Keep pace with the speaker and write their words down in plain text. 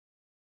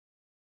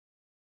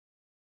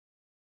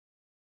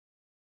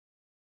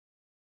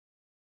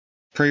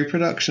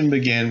Pre-production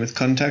began with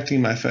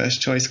contacting my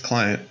first choice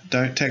client,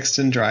 Don't Text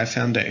and Drive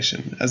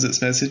Foundation, as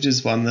its message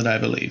is one that I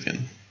believe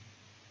in.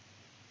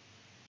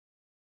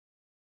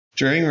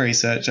 During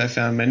research, I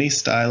found many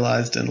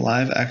stylized and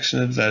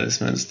live-action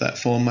advertisements that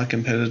form my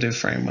competitive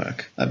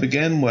framework. I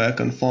began work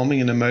on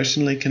forming an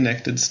emotionally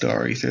connected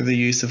story through the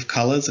use of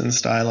colors and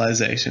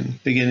stylization,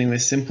 beginning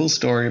with simple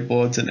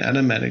storyboards and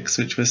animatics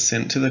which were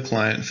sent to the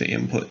client for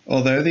input.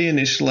 Although the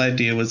initial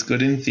idea was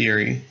good in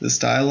theory, the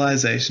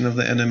stylization of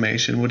the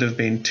animation would have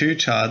been too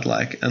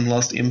childlike and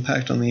lost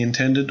impact on the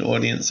intended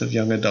audience of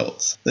young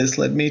adults. This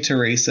led me to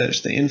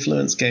research the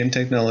influence game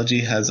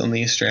technology has on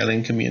the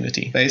Australian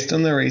community. Based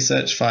on the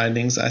research findings,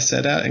 I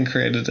set out and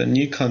created a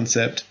new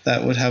concept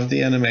that would have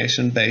the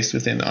animation based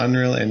within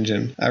Unreal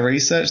Engine. I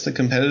researched the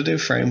competitive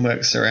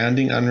framework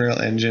surrounding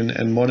Unreal Engine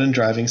and modern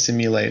driving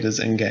simulators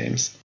and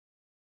games.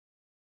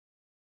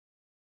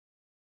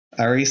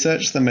 I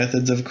researched the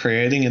methods of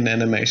creating an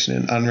animation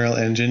in Unreal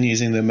Engine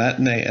using the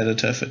Matinee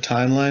editor for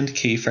timelined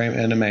keyframe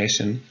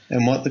animation,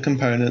 and what the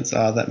components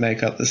are that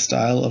make up the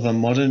style of a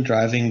modern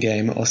driving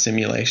game or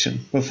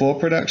simulation. Before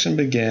production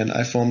began,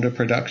 I formed a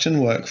production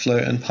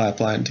workflow and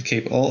pipeline to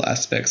keep all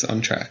aspects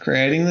on track.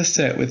 Creating the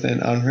set within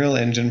Unreal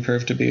Engine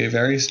proved to be a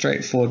very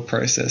straightforward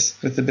process,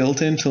 with the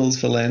built-in tools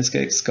for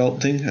landscape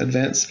sculpting,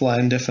 advanced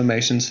spline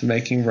deformations for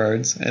making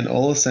roads, and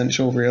all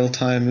essential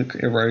real-time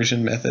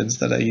erosion methods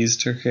that I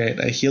used to create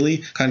a hilly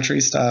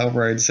country-style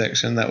road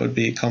section that would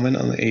be common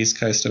on the east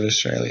coast of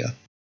Australia.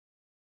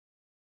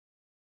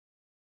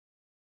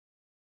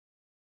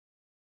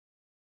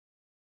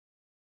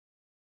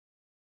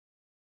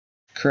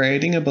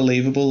 Creating a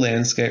believable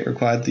landscape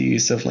required the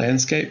use of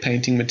landscape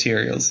painting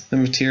materials. The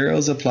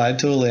materials applied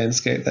to a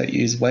landscape that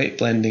use weight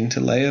blending to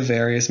layer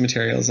various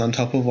materials on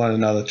top of one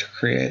another to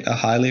create a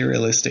highly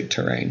realistic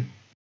terrain.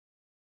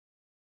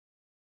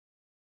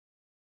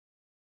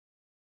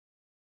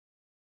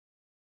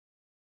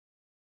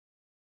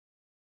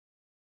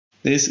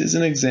 This is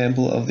an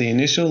example of the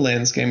initial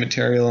landscape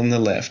material on the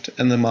left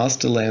and the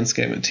master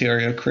landscape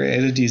material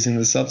created using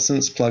the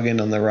Substance plugin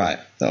on the right.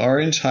 The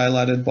orange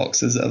highlighted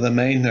boxes are the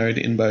main node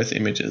in both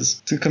images.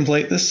 To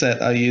complete the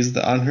set, I used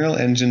the Unreal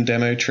Engine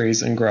demo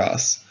trees and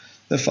grass.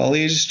 The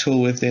foliage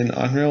tool within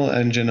Unreal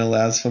Engine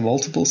allows for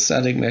multiple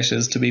static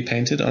meshes to be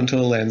painted onto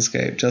a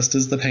landscape just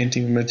as the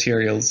painting of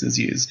materials is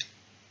used.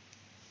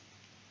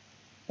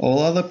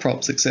 All other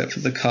props except for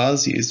the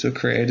cars used were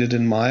created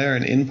in Maya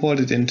and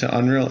imported into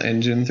Unreal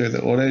Engine through the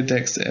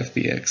Autodesk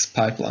FBX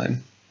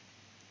pipeline.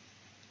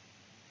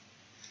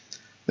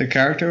 The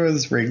character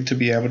was rigged to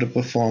be able to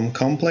perform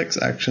complex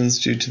actions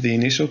due to the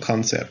initial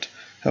concept.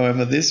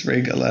 However, this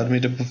rig allowed me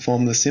to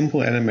perform the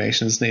simple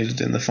animations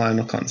needed in the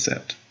final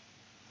concept.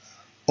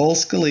 All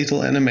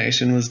skeletal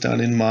animation was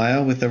done in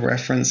Maya with the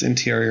reference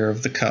interior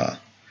of the car.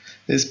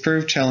 This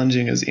proved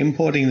challenging as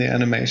importing the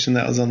animation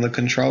that was on the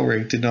control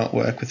rig did not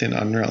work within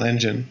Unreal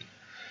Engine.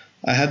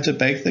 I had to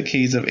bake the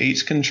keys of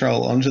each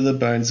control onto the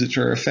bones which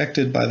were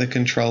affected by the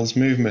control's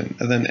movement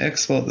and then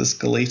export the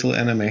skeletal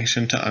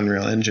animation to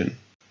Unreal Engine.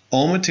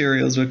 All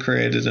materials were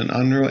created in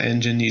Unreal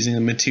Engine using a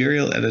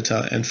material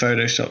editor and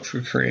Photoshop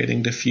for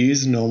creating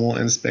diffuse, normal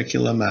and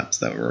specular maps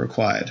that were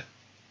required.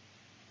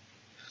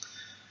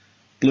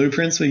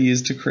 Blueprints were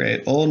used to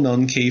create all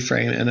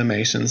non-keyframe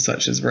animations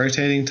such as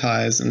rotating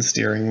tires and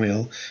steering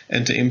wheel,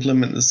 and to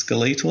implement the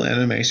skeletal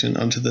animation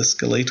onto the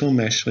skeletal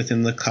mesh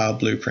within the car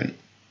blueprint.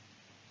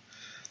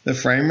 The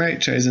frame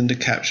rate chosen to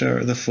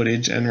capture the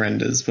footage and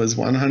renders was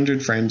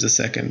 100 frames a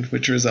second,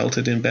 which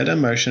resulted in better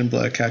motion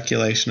blur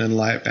calculation and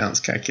light bounce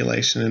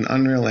calculation in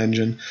Unreal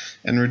Engine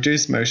and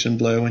reduced motion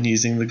blur when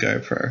using the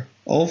GoPro.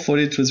 All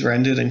footage was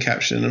rendered and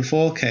captured in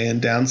 4K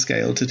and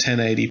downscaled to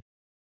 1080p.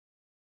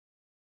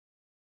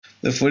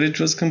 The footage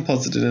was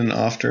composited in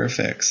After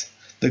Effects.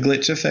 The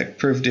glitch effect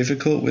proved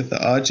difficult with the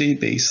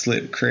RGB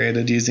slip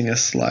created using a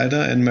slider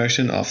and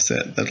motion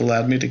offset that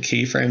allowed me to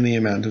keyframe the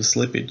amount of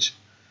slippage.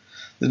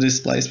 The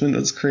displacement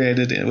was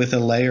created with a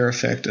layer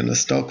effect and a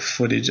stock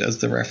footage as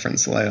the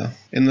reference layer.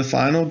 In the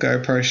final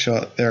GoPro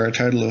shot, there are a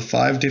total of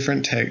 5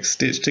 different takes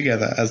stitched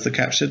together as the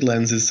captured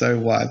lens is so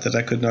wide that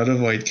I could not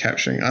avoid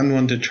capturing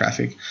unwanted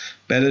traffic,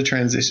 better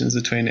transitions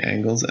between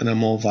angles, and a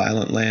more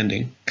violent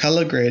landing.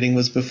 Color grading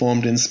was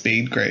performed in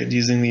SpeedGrade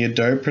using the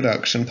Adobe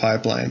production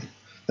pipeline.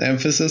 The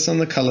emphasis on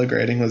the color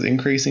grading was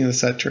increasing the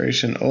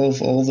saturation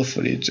of all the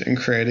footage and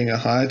creating a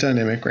high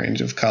dynamic range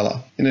of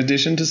color. In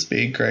addition to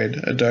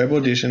SpeedGrade, Adobe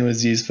Audition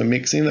was used for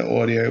mixing the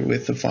audio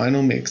with the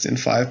final mix in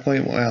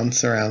 5.1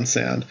 surround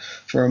sound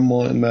for a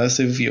more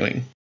immersive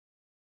viewing.